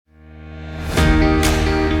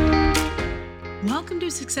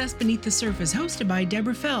Success Beneath the Surface, hosted by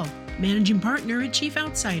Deborah Fell, Managing Partner at Chief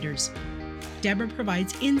Outsiders. Deborah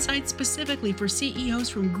provides insights specifically for CEOs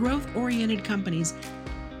from growth-oriented companies.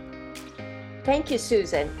 Thank you,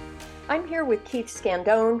 Susan. I'm here with Keith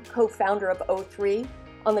Scandone, co-founder of O3,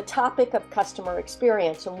 on the topic of customer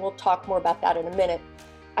experience, and we'll talk more about that in a minute.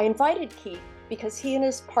 I invited Keith because he and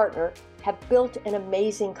his partner have built an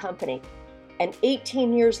amazing company, and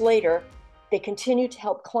 18 years later, they continue to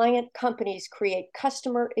help client companies create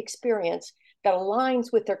customer experience that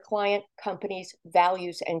aligns with their client company's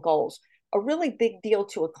values and goals. A really big deal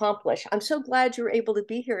to accomplish. I'm so glad you're able to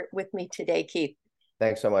be here with me today, Keith.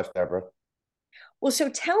 Thanks so much, Deborah. Well, so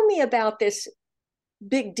tell me about this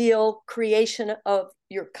big deal creation of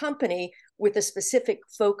your company with a specific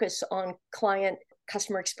focus on client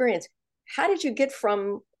customer experience. How did you get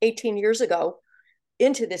from 18 years ago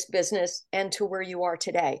into this business and to where you are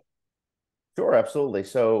today? Sure, absolutely.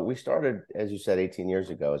 So we started, as you said, 18 years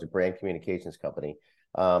ago as a brand communications company,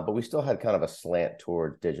 but we still had kind of a slant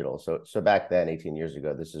toward digital. So back then, 18 years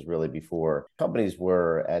ago, this is really before companies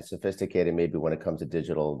were as sophisticated, maybe when it comes to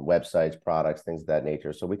digital websites, products, things of that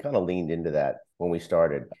nature. So we kind of leaned into that when we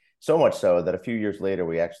started. So much so that a few years later,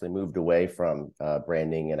 we actually moved away from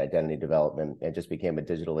branding and identity development and just became a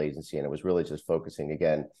digital agency. And it was really just focusing,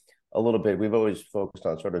 again, a little bit. We've always focused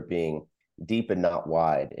on sort of being deep and not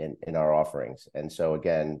wide in our offerings. And so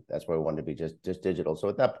again, that's why we wanted to be just digital. So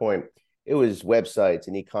at that point, it was websites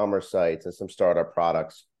and e-commerce sites and some startup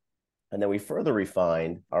products. And then we further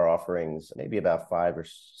refined our offerings maybe about 5 or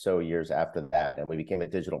so years after that. And we became a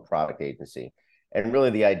digital product agency. And really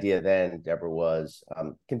the idea then, Deborah, was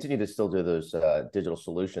continue to still do those digital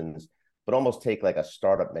solutions, but almost take like a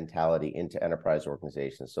startup mentality into enterprise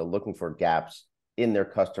organizations. So looking for gaps in their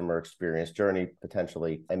customer experience journey,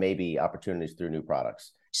 potentially, and maybe opportunities through new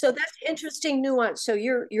products. So that's interesting nuance. So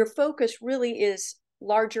your focus really is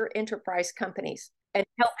larger enterprise companies and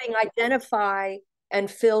helping identify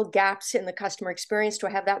and fill gaps in the customer experience. Do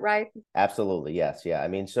I have that right? Absolutely, yes. Yeah. I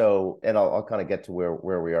mean, so, and I'll kind of get to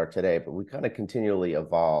where we are today, but we kind of continually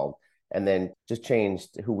evolved and then just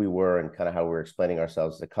changed who we were and kind of how we were explaining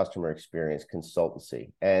ourselves as a customer experience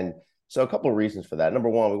consultancy. And so a couple of reasons for that. Number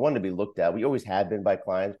one, we wanted to be looked at. We always had been by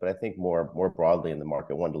clients, but I think more broadly in the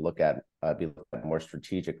market, wanted to be looked at more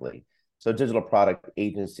strategically. So digital product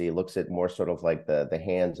agency looks at more sort of like the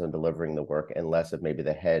hands on delivering the work and less of maybe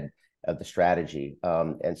the head of the strategy.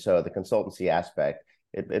 And so the consultancy aspect,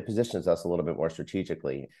 it positions us a little bit more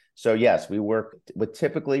strategically. So yes, we work with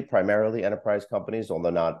typically primarily enterprise companies, although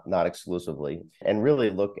not exclusively, and really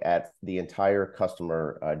look at the entire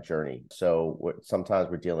customer journey. So sometimes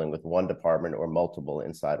we're dealing with one department or multiple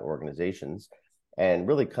inside organizations, and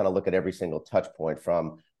really kind of look at every single touch point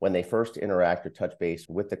from when they first interact or touch base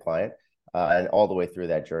with the client and all the way through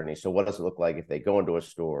that journey. So what does it look like if they go into a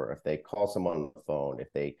store, if they call someone on the phone, if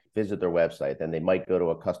they visit their website, then they might go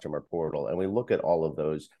to a customer portal. And we look at all of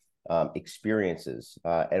those experiences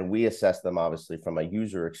and we assess them obviously from a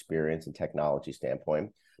user experience and technology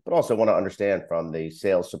standpoint, but also want to understand from the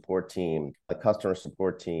sales support team, the customer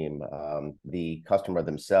support team, the customer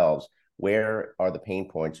themselves, where are the pain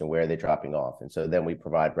points and where are they dropping off? And so then we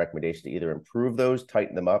provide recommendations to either improve those,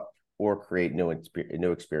 tighten them up, or create new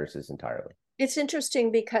experiences entirely. It's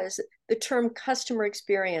interesting because the term customer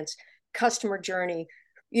experience, customer journey,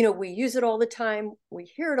 we use it all the time, we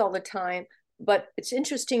hear it all the time, but it's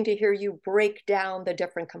interesting to hear you break down the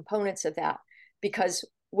different components of that. Because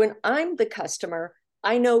when I'm the customer,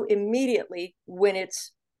 I know immediately when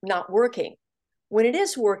it's not working. When it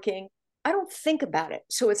is working, I don't think about it.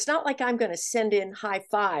 So it's not like I'm going to send in high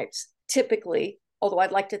fives typically, although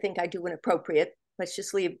I'd like to think I do when appropriate. Let's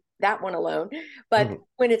just leave that one alone. But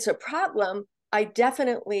when it's a problem, I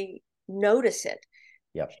definitely notice it.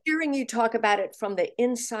 Yep. Hearing you talk about it from the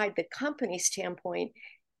inside the company standpoint,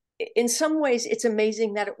 in some ways, it's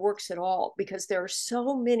amazing that it works at all because there are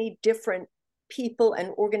so many different people and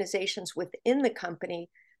organizations within the company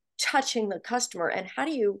touching the customer. And how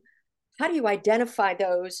do you identify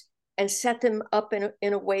those and set them up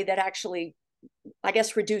in a way that actually, I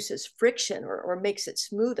guess, reduces friction or makes it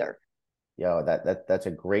smoother? Yeah, that's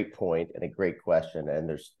a great point and a great question. And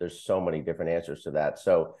there's so many different answers to that.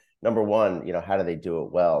 So number one, how do they do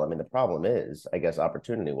it well? I mean, the problem is, I guess,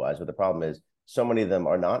 opportunity-wise, but the problem is so many of them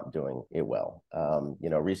are not doing it well.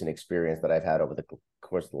 Recent experience that I've had over the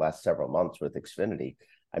course of the last several months with Xfinity,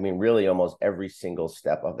 I mean, really almost every single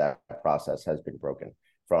step of that process has been broken,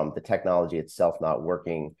 from the technology itself not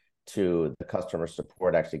working to the customer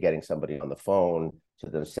support actually getting somebody on the phone, to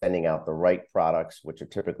them sending out the right products, which are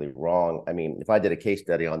typically wrong. I mean, if I did a case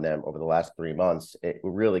study on them over the last 3 months, it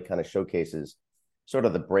really kind of showcases sort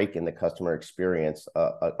of the break in the customer experience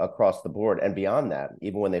across the board. And beyond that,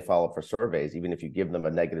 even when they follow up for surveys, even if you give them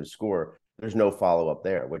a negative score, there's no follow-up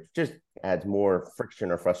there, which just adds more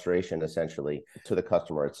friction or frustration essentially to the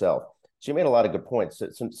customer itself. So you made a lot of good points.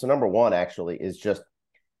 So number one actually is just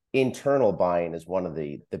internal buy-in is one of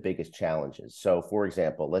the biggest challenges. So for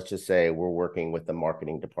example, let's just say we're working with the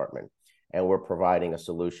marketing department and we're providing a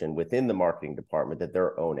solution within the marketing department that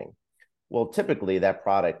they're owning. Well, typically that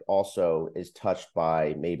product also is touched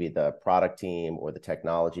by maybe the product team or the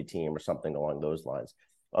technology team or something along those lines.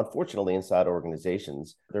 Unfortunately, inside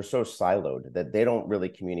organizations, they're so siloed that they don't really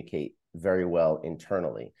communicate very well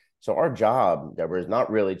internally. So our job, Deborah, is not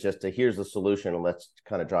really just to here's the solution and let's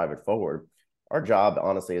kind of drive it forward. Our job,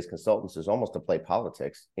 honestly, as consultants is almost to play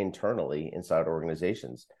politics internally inside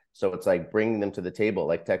organizations. So it's like bringing them to the table,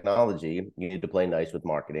 like technology, you need to play nice with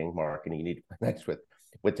marketing, you need to play nice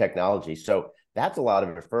with technology. So that's a lot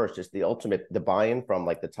of it first, just the buy-in from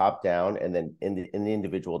like the top down and then in the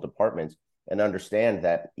individual departments, and understand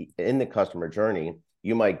that in the customer journey,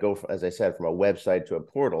 you might go, as I said, from a website to a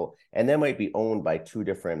portal, and that might be owned by two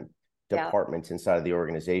different departments inside of the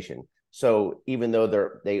organization. So even though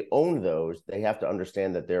they own those, they have to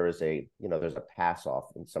understand that there's a pass off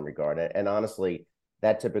in some regard. And honestly,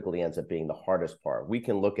 that typically ends up being the hardest part. We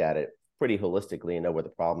can look at it pretty holistically and know where the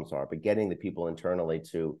problems are, but getting the people internally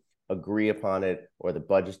to agree upon it or the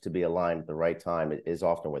budgets to be aligned at the right time is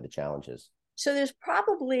often where the challenge is. So there's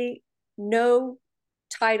probably no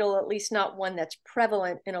title, at least not one that's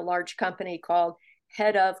prevalent in a large company, called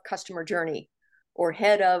head of customer journey or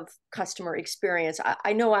head of customer experience.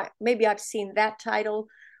 I know maybe I've seen that title,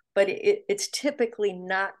 but it's typically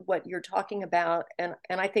not what you're talking about. And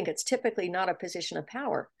I think it's typically not a position of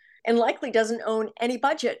power and likely doesn't own any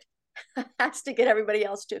budget. Has to get everybody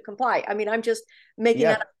else to comply. I mean, I'm just making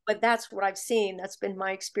that up, but that's what I've seen. That's been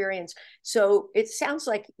my experience. So it sounds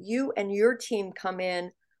like you and your team come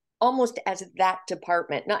in almost as that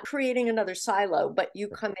department, not creating another silo, but you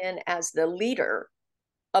come in as the leader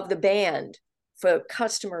of the band for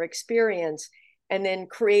customer experience and then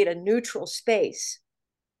create a neutral space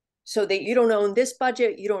so that you don't own this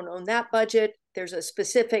budget, you don't own that budget. There's a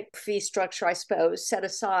specific fee structure, I suppose, set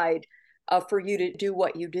aside for you to do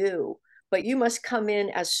what you do. But you must come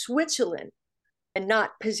in as Switzerland and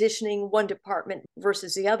not positioning one department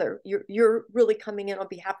versus the other. You're really coming in on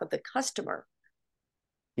behalf of the customer.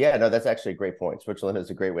 Yeah, no, that's actually a great point. Switzerland is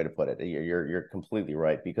a great way to put it. You're completely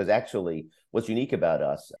right, because actually what's unique about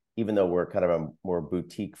us, even though we're kind of a more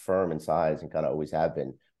boutique firm in size and kind of always have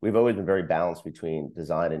been, we've always been very balanced between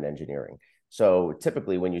design and engineering. So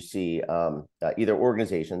typically when you see either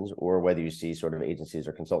organizations or whether you see sort of agencies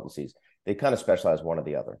or consultancies, they kind of specialize one or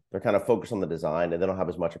the other. They're kind of focused on the design and they don't have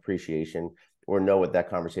as much appreciation or know what that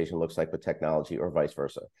conversation looks like with technology or vice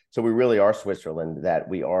versa. So we really are Switzerland, that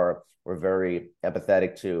we're very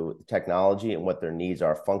empathetic to technology and what their needs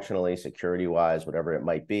are functionally, security-wise, whatever it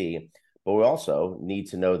might be. But we also need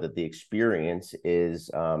to know that the experience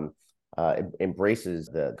is embraces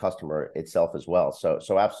the customer itself as well.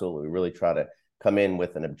 So absolutely, we really try to come in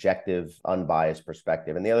with an objective, unbiased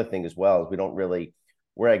perspective. And the other thing as well is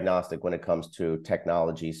we're agnostic when it comes to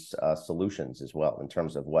technology solutions as well, in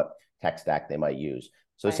terms of what tech stack they might use.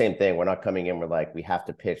 So the same thing, we're not coming in, we're like, we have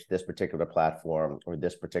to pitch this particular platform or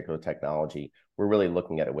this particular technology. We're really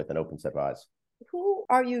looking at it with an open set of eyes. Who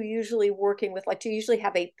are you usually working with? Like, do you usually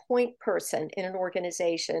have a point person in an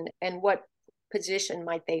organization, and what position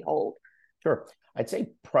might they hold? Sure. I'd say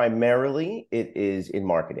primarily it is in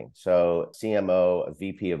marketing. So CMO, a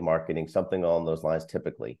VP of marketing, something along those lines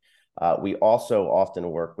typically. We also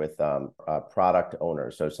often work with product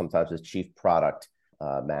owners. So sometimes it's chief product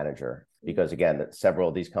manager, because again, several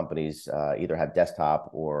of these companies either have desktop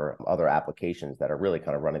or other applications that are really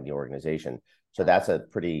kind of running the organization. So that's a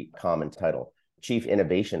pretty common title. Chief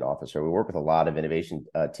innovation officer. We work with a lot of innovation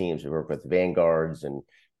teams. We work with Vanguards and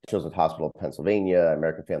Children's Hospital of Pennsylvania,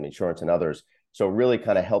 American Family Insurance, and others. So really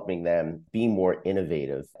kind of helping them be more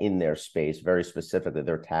innovative in their space. Very specifically,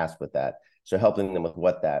 they're tasked with that. So helping them with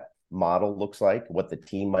what that model looks like, what the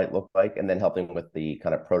team might look like, and then helping with the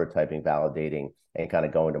kind of prototyping, validating, and kind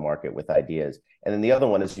of going to market with ideas. And then the other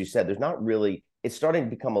one, as you said, it's starting to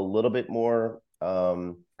become a little bit more,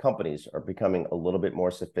 companies are becoming a little bit more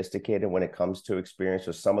sophisticated when it comes to experience.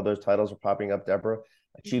 So some of those titles are popping up, Deborah.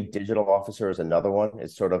 A chief digital officer is another one.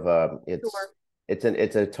 It's sort of it's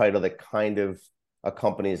a title that kind of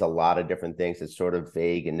accompanies a lot of different things. It's sort of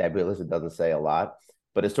vague and nebulous. It doesn't say a lot,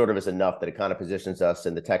 but it sort of is enough that it kind of positions us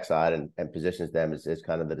in the tech side and positions them as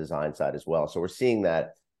kind of the design side as well. So we're seeing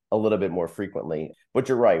that a little bit more frequently. But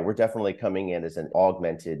you're right, we're definitely coming in as an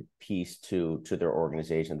augmented piece to their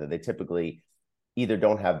organization that they typically either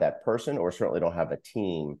don't have that person or certainly don't have a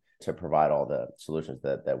team to provide all the solutions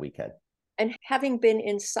that we can. And having been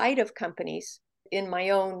inside of companies in my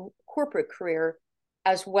own corporate career,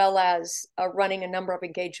 as well as running a number of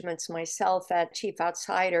engagements myself at Chief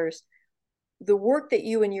Outsiders, the work that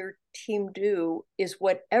you and your team do is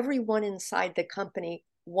what everyone inside the company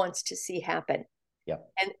wants to see happen. Yeah.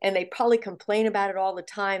 And they probably complain about it all the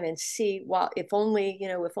time and see, well, if only,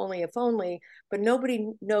 if only, but nobody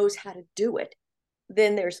knows how to do it.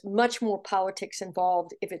 Then there's much more politics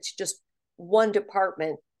involved if it's just one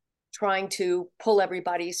department trying to pull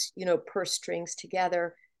everybody's, purse strings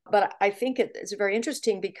together. But I think it's very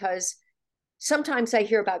interesting because sometimes I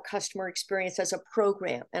hear about customer experience as a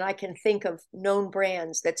program, and I can think of known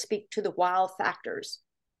brands that speak to the wow factors.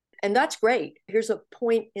 And that's great. Here's a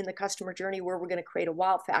point in the customer journey where we're going to create a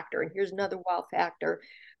wow factor, and here's another wow factor.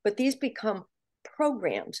 But these become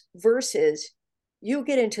programs versus you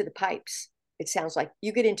get into the pipes. It sounds like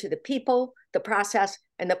you get into the people, the process,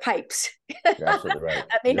 and the pipes. You're absolutely right.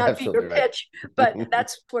 That may not be your pitch, but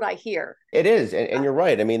that's what I hear. It is. And you're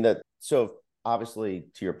right. I mean, so obviously,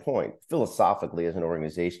 to your point, philosophically, as an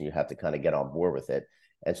organization, you have to kind of get on board with it.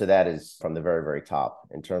 And so that is from the very, very top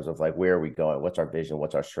in terms of like, where are we going? What's our vision?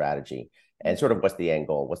 What's our strategy? And sort of what's the end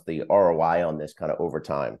goal? What's the ROI on this kind of over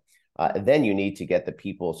time? Then you need to get the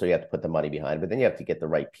people. So you have to put the money behind, but then you have to get the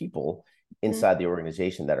right people inside the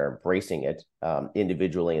organization that are embracing it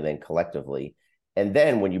individually and then collectively. And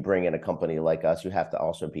then when you bring in a company like us, you have to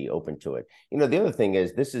also be open to it. The other thing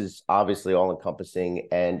is this is obviously all encompassing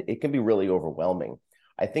and it can be really overwhelming.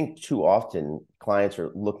 I think too often clients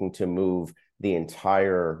are looking to move the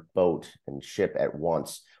entire boat and ship at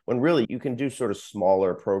once, when really you can do sort of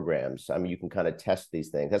smaller programs. I mean, you can kind of test these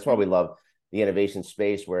things. That's why we love the innovation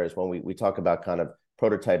space. Whereas when we talk about kind of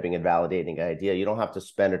prototyping and validating an idea, you don't have to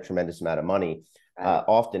spend a tremendous amount of money.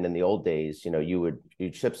 Often in the old days,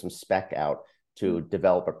 you'd ship some spec out to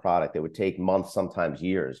develop a product that would take months, sometimes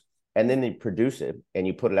years, and then you produce it and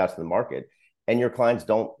you put it out to the market. And your clients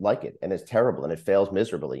don't like it and it's terrible and it fails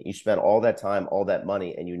miserably. You spent all that time, all that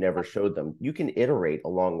money, and you never showed them. You can iterate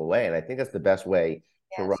along the way. And I think that's the best way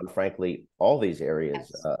to run, frankly, all these areas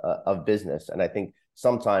of business. And I think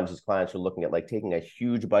sometimes these clients are looking at like taking a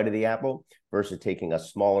huge bite of the apple versus taking a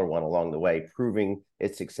smaller one along the way, proving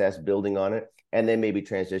its success, building on it, and then maybe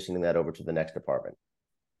transitioning that over to the next department.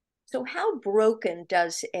 So how broken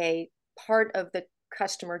does a part of the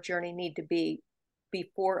customer journey need to be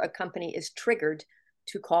before a company is triggered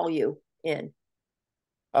to call you in?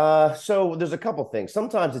 So there's a couple things.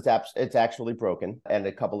 Sometimes it's actually broken, and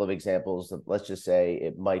a couple of examples. Let's just say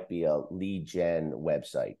it might be a lead gen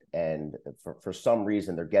website, and for some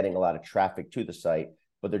reason they're getting a lot of traffic to the site,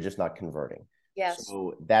 but they're just not converting. Yes.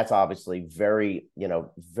 So that's obviously very,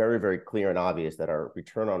 very, very clear and obvious that our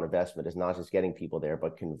return on investment is not just getting people there,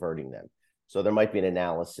 but converting them. So there might be an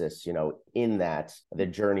analysis, in that, the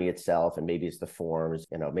journey itself, and maybe it's the forms,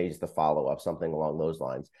 maybe it's the follow-up, something along those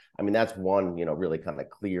lines. I mean, that's one, really kind of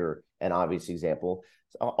clear and obvious example.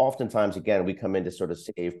 So oftentimes, again, we come in to sort of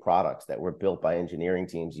save products that were built by engineering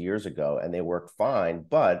teams years ago, and they work fine,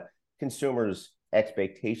 but consumers'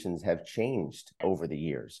 expectations have changed over the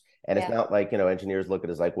years. And it's not like, engineers look at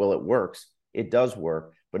it as like, well, it works. It does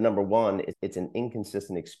work. But number one, it's an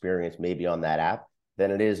inconsistent experience maybe on that app than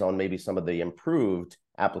it is on maybe some of the improved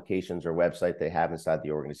applications or website they have inside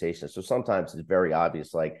the organization. So sometimes it's very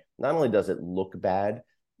obvious, like not only does it look bad,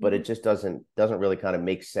 but it just doesn't really kind of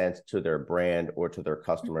make sense to their brand or to their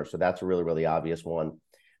customer. So that's a really, really obvious one.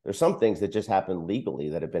 There's some things that just happen legally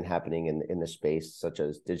that have been happening in the space, such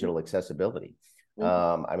as digital accessibility.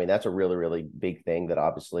 I mean, that's a really, really big thing that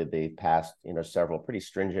obviously they've passed, several pretty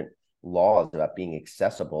stringent laws about being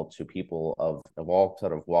accessible to people of all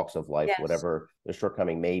sort of walks of life, whatever their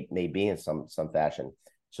shortcoming may be in some fashion.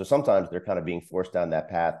 So sometimes they're kind of being forced down that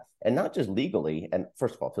path, and not just legally. And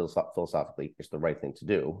first of all, philosophically, it's the right thing to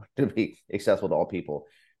do to be accessible to all people.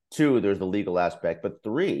 Two, there's the legal aspect. But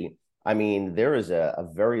three, I mean, there is a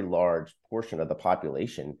very large portion of the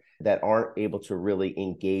population that aren't able to really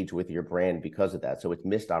engage with your brand because of that. So it's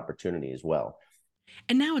missed opportunity as well.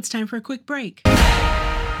 And now it's time for a quick break.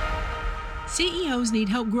 CEOs need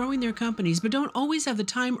help growing their companies, but don't always have the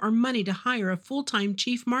time or money to hire a full-time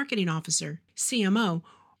Chief Marketing Officer, CMO,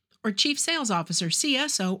 or Chief Sales Officer,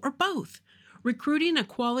 CSO, or both. Recruiting a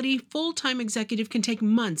quality full-time executive can take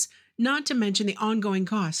months, not to mention the ongoing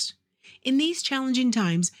cost. In these challenging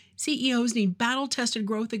times, CEOs need battle-tested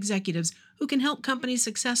growth executives who can help companies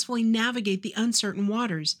successfully navigate the uncertain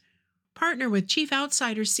waters. Partner with Chief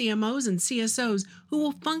Outsider CMOs and CSOs who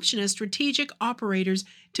will function as strategic operators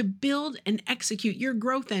to build and execute your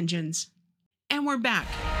growth engines. And we're back.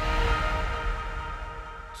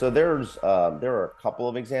 So there are a couple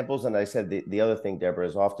of examples, and I said the other thing, Deborah,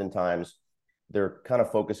 is oftentimes they're kind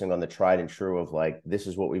of focusing on the tried and true of like this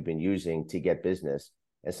is what we've been using to get business,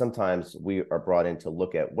 and sometimes we are brought in to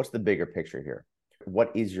look at what's the bigger picture here.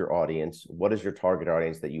 What is your audience? What is your target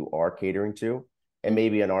audience that you are catering to? And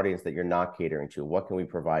maybe an audience that you're not catering to. What can we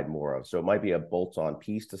provide more of? So it might be a bolt-on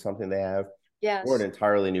piece to something they have, or an Yes.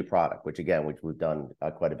 entirely new product, which again, which we've done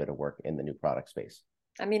quite a bit of work in the new product space.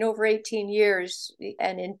 I mean, over 18 years,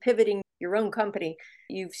 and in pivoting your own company,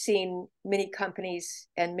 you've seen many companies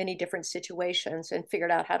and many different situations and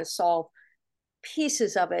figured out how to solve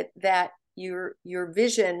pieces of it that your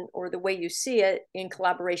vision or the way you see it in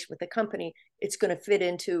collaboration with the company, it's going to fit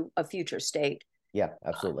into a future state. Yeah,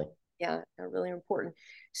 absolutely. Yeah, really important.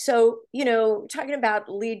 So, talking about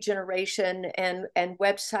lead generation and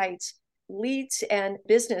websites, leads and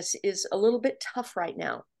business is a little bit tough right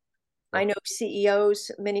now. I know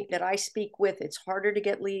CEOs, many that I speak with, it's harder to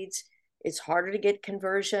get leads, it's harder to get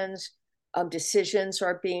conversions. Decisions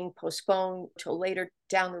are being postponed till later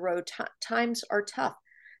down the road. Times are tough.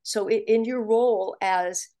 So, in your role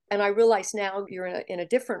as, and I realize now you're in a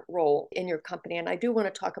different role in your company, and I do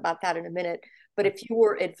want to talk about that in a minute. But if you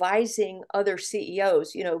were advising other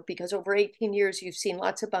CEOs, because over 18 years you've seen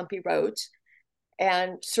lots of bumpy roads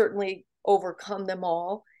and certainly overcome them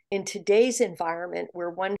all in today's environment where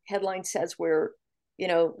one headline says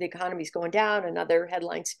the economy's going down, another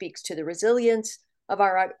headline speaks to the resilience of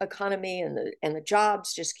our economy and the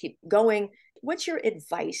jobs just keep going. What's your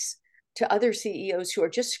advice to other CEOs who are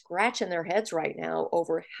just scratching their heads right now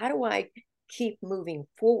over how do I keep moving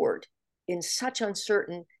forward in such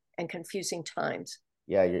uncertain and confusing times?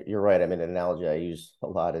 Yeah, you're right. I mean, an analogy I use a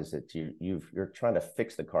lot is that you're trying to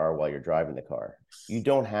fix the car while you're driving the car. You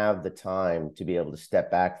don't have the time to be able to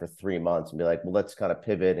step back for 3 months and be like, well, let's kind of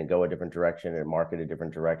pivot and go a different direction and market a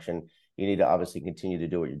different direction. You need to obviously continue to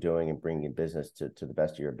do what you're doing and bring in business to the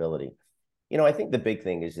best of your ability. I think the big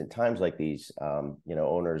thing is in times like these,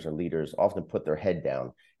 owners or leaders often put their head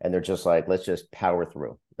down and they're just like, let's just power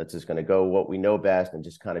through. Let's just going to go what we know best and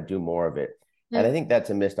just kind of do more of it. And I think that's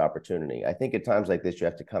a missed opportunity. I think at times like this, you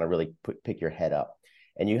have to kind of really pick your head up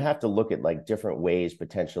and you have to look at like different ways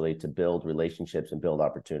potentially to build relationships and build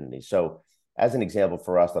opportunities. So as an example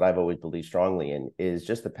for us that I've always believed strongly in is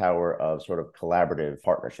just the power of sort of collaborative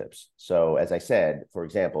partnerships. So as I said, for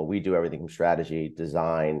example, we do everything from strategy,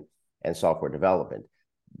 design, and software development,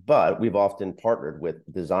 but we've often partnered with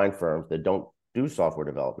design firms that don't do software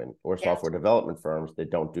development or software development firms that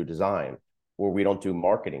don't do design, or we don't do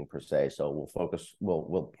marketing per se. So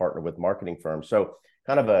we'll partner with marketing firms. So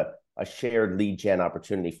kind of a shared lead gen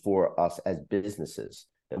opportunity for us as businesses.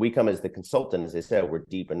 That we come as the consultant, as I said, we're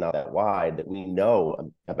deep and not that wide, that we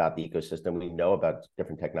know about the ecosystem, we know about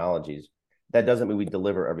different technologies. That doesn't mean we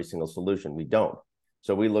deliver every single solution. We don't.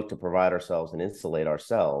 So we look to provide ourselves and insulate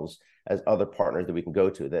ourselves as other partners that we can go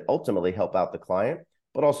to that ultimately help out the client,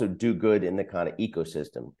 but also do good in the kind of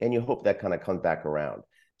ecosystem. And you hope that kind of comes back around.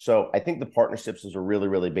 So I think the partnerships is a really,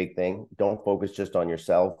 really big thing. Don't focus just on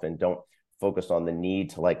yourself and don't focus on the need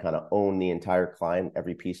to like kind of own the entire client,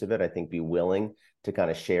 every piece of it. I think be willing to kind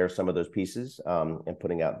of share some of those pieces and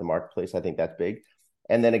putting out in the marketplace. I think that's big.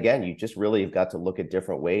 And then again, you just really have got to look at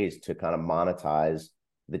different ways to kind of monetize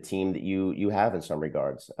the team that you have in some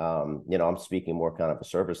regards. I'm speaking more kind of a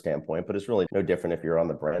service standpoint, but it's really no different if you're on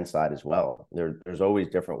the brand side as well. There's always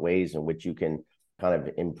different ways in which you can kind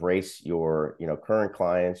of embrace your current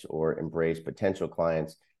clients or embrace potential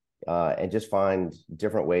clients and just find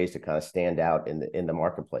different ways to kind of stand out in the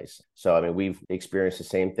marketplace. So I mean, we've experienced the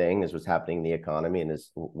same thing as what's happening in the economy, and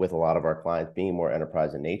as with a lot of our clients being more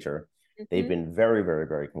enterprise in nature, they've been very, very,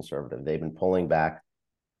 very conservative. They've been pulling back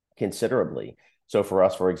considerably. So for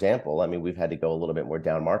us, for example, I mean, we've had to go a little bit more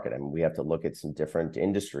down market. I mean, we have to look at some different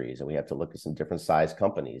industries and we have to look at some different size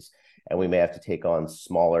companies, and we may have to take on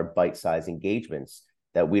smaller bite-sized engagements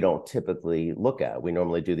that we don't typically look at. We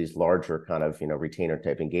normally do these larger kind of, retainer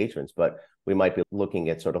type engagements, but we might be looking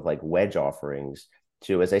at sort of like wedge offerings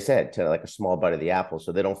to, as I said, to like a small bite of the apple.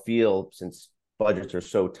 So they don't feel, since budgets are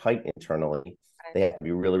so tight internally, they have to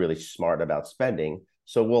be really, really smart about spending.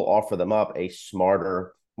 So we'll offer them up a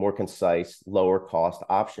smarter, more concise, lower cost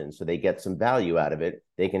option. So they get some value out of it.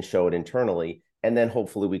 They can show it internally. And then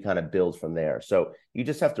hopefully we kind of build from there. So you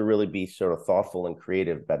just have to really be sort of thoughtful and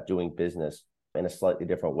creative about doing business in a slightly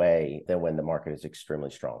different way than when the market is extremely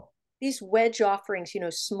strong. These wedge offerings,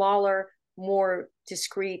 smaller, more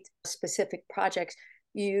discrete, specific projects,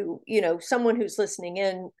 someone who's listening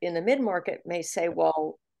in the mid-market may say,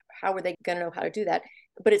 well, how are they going to know how to do that?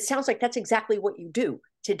 But it sounds like that's exactly what you do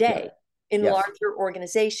today. In larger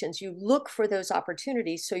organizations. You look for those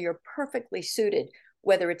opportunities, so you're perfectly suited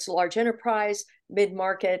whether it's large enterprise,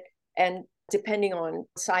 mid-market, and depending on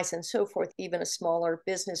size and so forth, even a smaller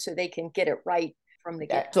business, so they can get it right from the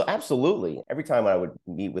get. So absolutely. Every time I would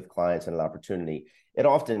meet with clients and an opportunity, it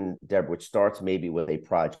often, Deborah, which starts maybe with a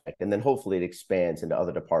project, and then hopefully it expands into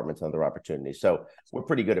other departments and other opportunities. So we're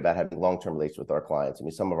pretty good about having long-term relations with our clients. I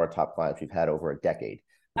mean, some of our top clients we've had over a decade.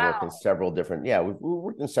 We work in several different, we've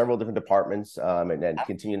worked in several different departments, and then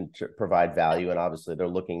continue to provide value. And obviously they're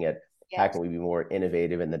looking at how can we be more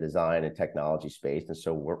innovative in the design and technology space. And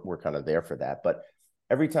so we're kind of there for that. But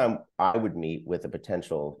every time I would meet with a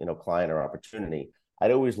potential, client or opportunity,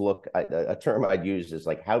 I'd always look at a term I'd use is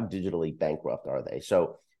like, how digitally bankrupt are they?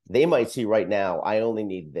 So they might see right now, I only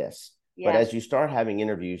need this. But as you start having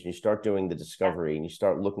interviews and you start doing the discovery and you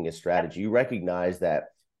start looking at strategy, you recognize that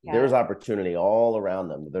there's opportunity all around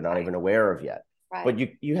them that they're not even aware of yet. But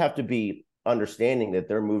you have to be understanding that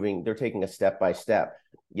they're taking a step by step.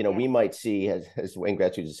 We might see, as Wayne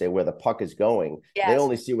Gretzky used to say, where the puck is going. They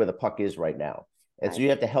only see where the puck is right now. And so you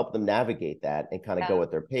have to help them navigate that and kind of go at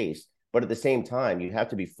their pace. But at the same time, you have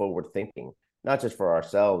to be forward thinking, not just for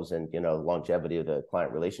ourselves and, longevity of the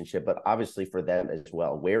client relationship, but obviously for them as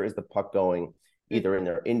well. Where is the puck going, either in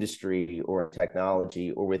their industry or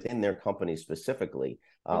technology or within their company specifically,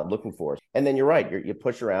 looking for? And then you're right, you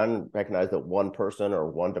push around and recognize that one person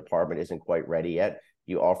or one department isn't quite ready yet.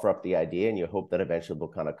 You offer up the idea and you hope that eventually they'll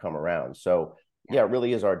kind of come around. So it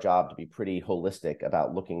really is our job to be pretty holistic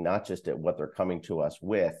about looking not just at what they're coming to us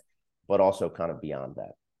with, but also kind of beyond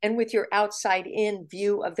that. And with your outside in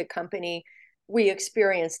view of the company, we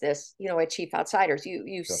experience this, at Chief Outsiders.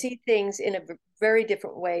 You see things in a very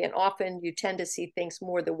different way. And often you tend to see things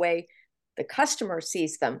more the way the customer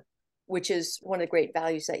sees them, which is one of the great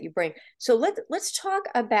values that you bring. So let's talk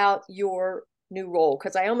about your new role,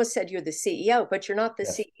 because I almost said you're the CEO, but you're not the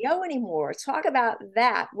CEO anymore. Talk about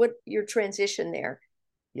that. What your transition there?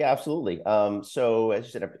 Yeah, absolutely. So as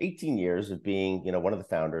you said, after 18 years of being, one of the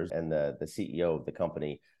founders and the CEO of the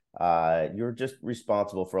company, you're just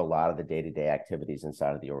responsible for a lot of the day-to-day activities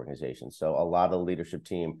inside of the organization. So a lot of the leadership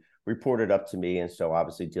team reported up to me. And so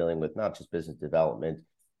obviously dealing with not just business development,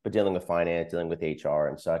 but dealing with finance, dealing with HR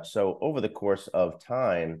and such. So over the course of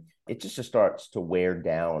time, it just starts to wear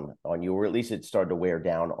down on you, or at least it started to wear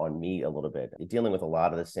down on me a little bit, dealing with a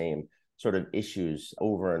lot of the same sort of issues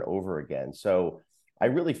over and over again. So I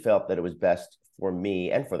really felt that it was best for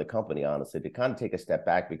me and for the company, honestly, to kind of take a step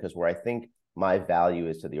back, because where I think my value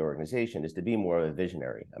is to the organization is to be more of a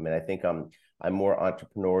visionary. I mean, I think I'm more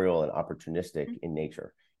entrepreneurial and opportunistic in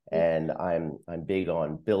nature. And I'm big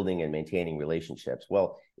on building and maintaining relationships.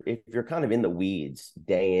 Well, if you're kind of in the weeds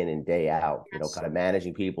day in and day out, kind of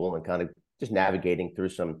managing people and kind of just navigating through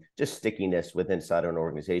some just stickiness within inside an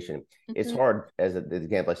organization, it's hard, as the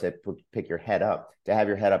example I said, pick your head up, to have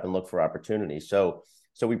your head up and look for opportunities. So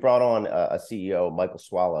we brought on a CEO, Michael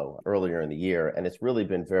Swallow, earlier in the year, and it's really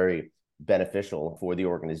been very beneficial for the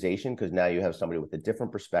organization, because now you have somebody with a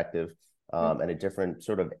different perspective and a different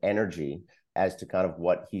sort of energy as to kind of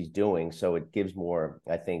what he's doing. So it gives more,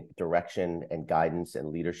 I think, direction and guidance and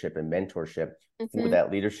leadership and mentorship for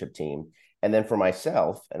that leadership team. And then for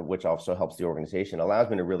myself, and which also helps the organization, allows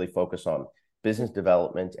me to really focus on business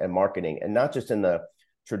development and marketing, and not just in the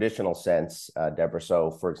traditional sense, Deborah.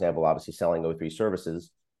 So for example, obviously selling O3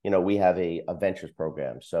 services, we have a ventures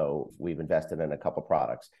program. So we've invested in a couple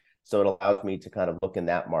products. So it allows me to kind of look in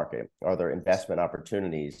that market. Are there investment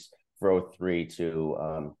opportunities for O3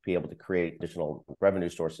 to be able to create additional revenue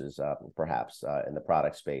sources, perhaps in the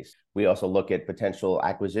product space? We also look at potential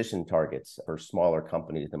acquisition targets for smaller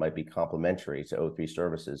companies that might be complementary to O3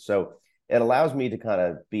 services. So it allows me to kind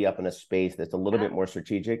of be up in a space that's a little bit more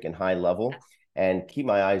strategic and high level, and keep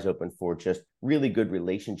my eyes open for just really good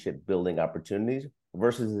relationship building opportunities.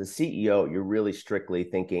 Versus as a CEO, you're really strictly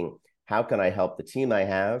thinking, how can I help the team I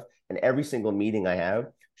have? And every single meeting I have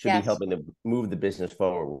should be helping to move the business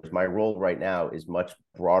forward. My role right now is much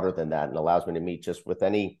broader than that, and allows me to meet just with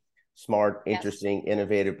any smart, interesting,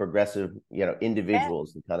 innovative, progressive,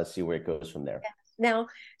 individuals, and kind of see where it goes from there. Now,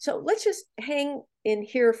 so let's just hang in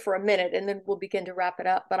here for a minute, and then we'll begin to wrap it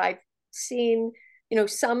up. But I've seen,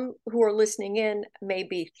 some who are listening in may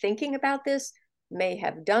be thinking about this, may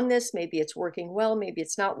have done this, maybe it's working well, maybe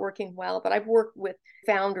it's not working well. But I've worked with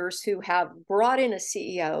founders who have brought in a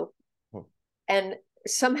CEO, and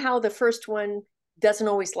somehow the first one doesn't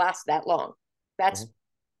always last that long. That's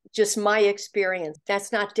just my experience.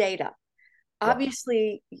 That's not data.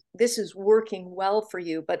 Obviously, this is working well for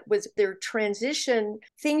you, but was there transition,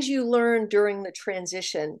 things you learned during the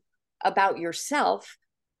transition about yourself,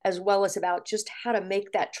 as well as about just how to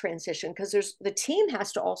make that transition? Because the team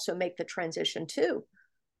has to also make the transition too.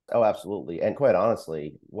 Oh, absolutely. And quite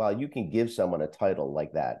honestly, while you can give someone a title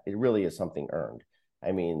like that, it really is something earned.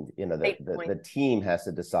 I mean, the team has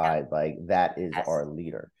to decide like that is our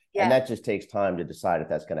leader. And that just takes time to decide if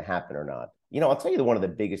that's going to happen or not. I'll tell you one of the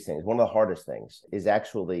biggest things, one of the hardest things is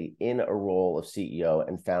actually in a role of CEO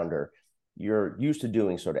and founder, you're used to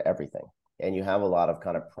doing sort of everything. And you have a lot of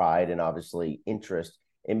kind of pride and obviously interest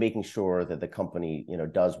in making sure that the company,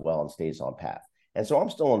 does well and stays on path. And so I'm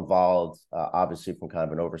still involved, obviously, from kind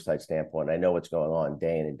of an oversight standpoint. I know what's going on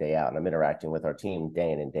day in and day out, and I'm interacting with our team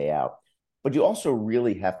day in and day out. But you also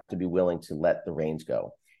really have to be willing to let the reins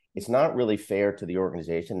go. It's not really fair to the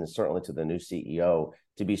organization and certainly to the new CEO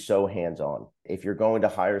to be so hands-on. If you're going to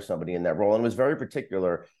hire somebody in that role, and it was very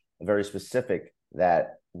particular, very specific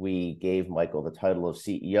that we gave Michael the title of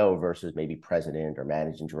CEO versus maybe president or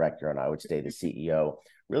managing director, and I would say the CEO,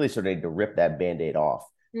 really sort of need to rip that Band-Aid off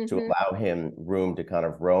to allow him room to kind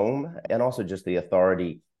of roam, and also just the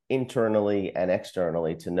authority internally and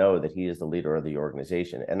externally to know that he is the leader of the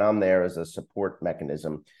organization. And I'm there as a support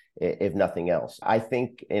mechanism, if nothing else. I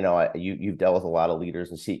think, you've dealt with a lot of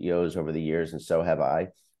leaders and CEOs over the years, and so have I.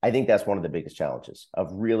 I think that's one of the biggest challenges of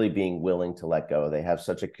really being willing to let go. They have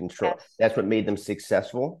such a control. Yes. That's what made them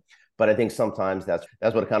successful. But I think sometimes that's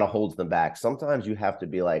what kind of holds them back. Sometimes you have to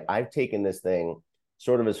be like, I've taken this thing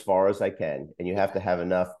sort of as far as I can, and you have to have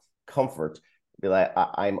enough comfort to be like,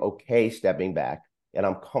 I'm okay stepping back, and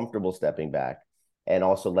I'm comfortable stepping back, and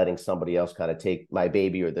also letting somebody else kind of take my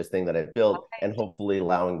baby or this thing that I've built, and hopefully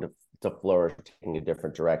allowing to flourish, taking a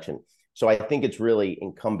different direction. So I think it's really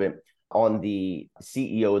incumbent on the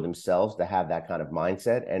CEO themselves to have that kind of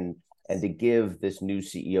mindset and to give this new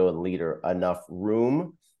CEO and leader enough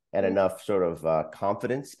room and enough sort of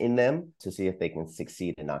confidence in them to see if they can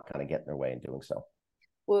succeed and not kind of get in their way in doing so.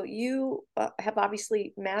 Well, you have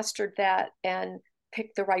obviously mastered that and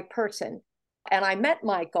picked the right person. And I met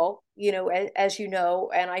Michael, as you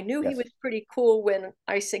know, and I knew he was pretty cool when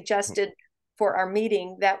I suggested for our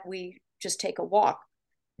meeting that we just take a walk.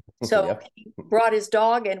 So he brought his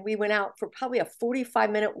dog and we went out for probably a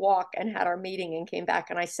 45-minute walk and had our meeting and came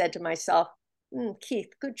back. And I said to myself,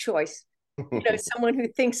 Keith, good choice. Someone who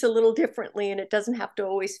thinks a little differently, and it doesn't have to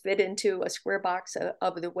always fit into a square box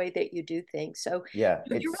of the way that you do things. So you're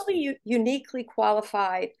really uniquely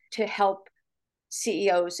qualified to help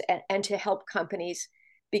CEOs and to help companies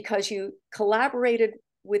because you collaborated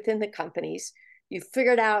within the companies. You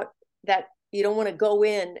figured out that you don't want to go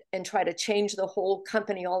in and try to change the whole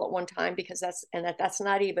company all at one time because that's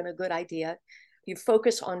not even a good idea. You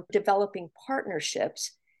focus on developing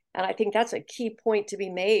partnerships. And I think that's a key point to be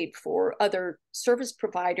made for other service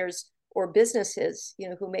providers or businesses,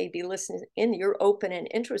 who may be listening in. You're open and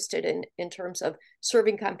interested in terms of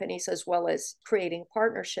serving companies as well as creating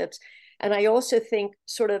partnerships. And I also think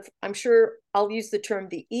I'm sure I'll use the term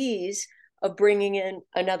the ease of bringing in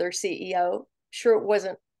another CEO. Sure, it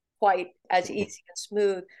wasn't quite as easy and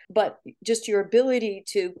smooth, but just your ability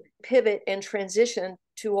to pivot and transition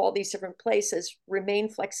to all these different places, remain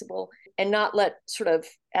flexible, and not let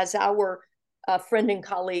as our friend and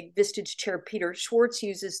colleague, Vistage Chair Peter Schwartz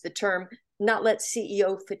uses the term, not let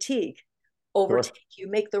CEO fatigue overtake you.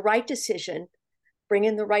 Make the right decision, bring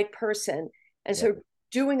in the right person. And so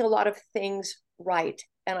doing a lot of things right.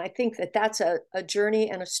 And I think that's a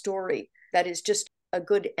journey and a story that is just a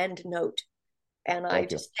good end note. And I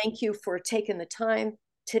just thank you for taking the time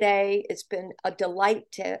today. It's been a delight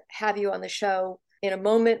to have you on the show. In a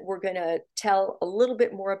moment, we're going to tell a little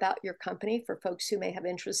bit more about your company for folks who may have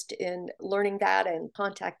interest in learning that and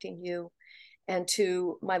contacting you. And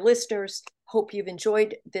to my listeners, hope you've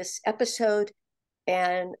enjoyed this episode.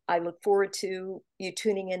 And I look forward to you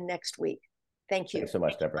tuning in next week. Thank you. Thanks so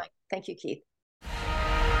much, Deborah. Thank you, Keith.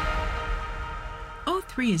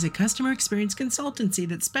 O3 is a customer experience consultancy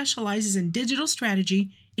that specializes in digital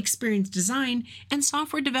strategy, experience design, and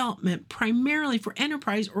software development primarily for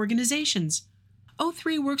enterprise organizations.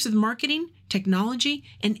 O3 works with marketing, technology,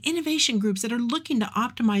 and innovation groups that are looking to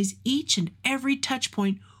optimize each and every touch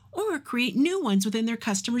point or create new ones within their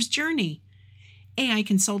customer's journey. AI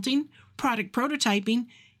consulting, product prototyping,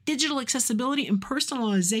 digital accessibility, and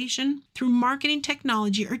personalization through marketing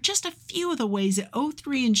technology are just a few of the ways that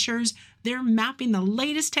O3 ensures they're mapping the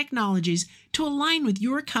latest technologies to align with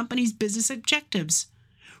your company's business objectives.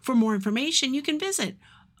 For more information, you can visit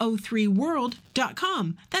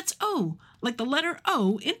o3world.com. That's O, like the letter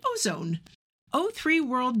O in ozone.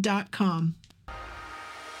 o3world.com.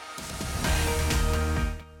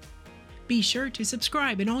 Be sure to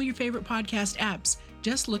subscribe in all your favorite podcast apps.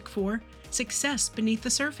 Just look for Success Beneath the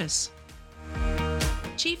Surface.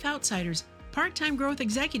 Chief Outsiders, part-time growth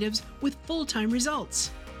executives with full-time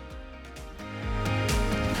results.